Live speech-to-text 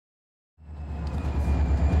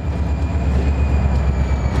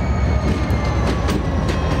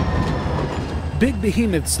Big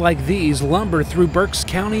behemoths like these lumber through Berks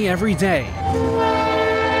County every day.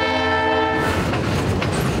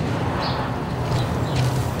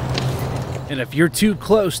 And if you're too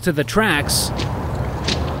close to the tracks,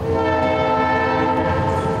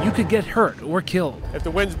 you could get hurt or killed. If the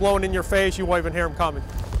wind's blowing in your face, you won't even hear them coming.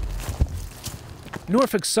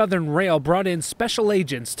 Norfolk Southern Rail brought in special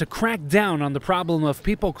agents to crack down on the problem of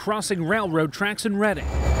people crossing railroad tracks in Reading.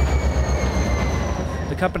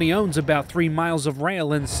 The company owns about 3 miles of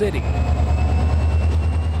rail in the city.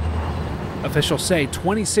 Officials say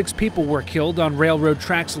 26 people were killed on railroad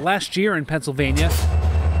tracks last year in Pennsylvania,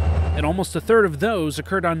 and almost a third of those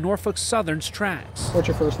occurred on Norfolk Southern's tracks. What's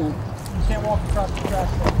your first name? You can't walk across the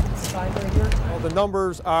tracks. Sign right here. Well, the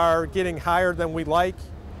numbers are getting higher than we'd like,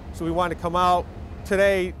 so we want to come out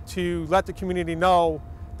today to let the community know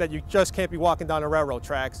that you just can't be walking down the railroad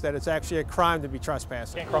tracks, that it's actually a crime to be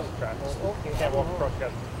trespassing. Can't cross the tracks. You can't walk across, you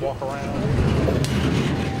gotta walk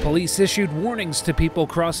around. Police issued warnings to people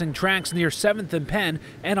crossing tracks near 7th and Penn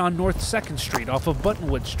and on North 2nd Street off of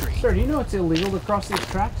Buttonwood Street. Sir, do you know it's illegal to cross these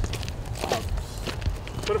tracks?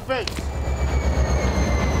 For the fence.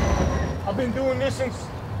 I've been doing this since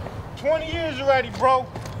 20 years already, bro.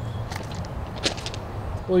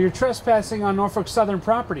 Well, you're trespassing on Norfolk Southern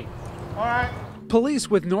property. All right. Police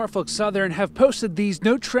with Norfolk Southern have posted these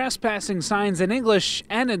no trespassing signs in English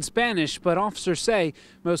and in Spanish, but officers say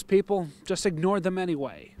most people just ignore them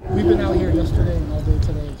anyway. We've been out here yesterday and all day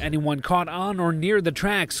today. Anyone caught on or near the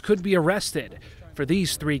tracks could be arrested. For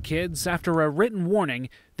these 3 kids, after a written warning,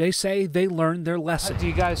 they say they learned their lesson. Do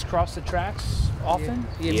you guys cross the tracks often?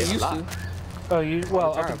 Yeah, we used to. Oh,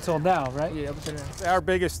 well, up until now, right? Yeah, up until now. Our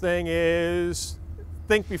biggest thing is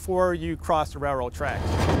think before you cross the railroad tracks.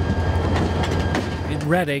 In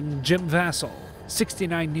Reading, Jim Vassell,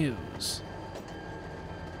 69 News.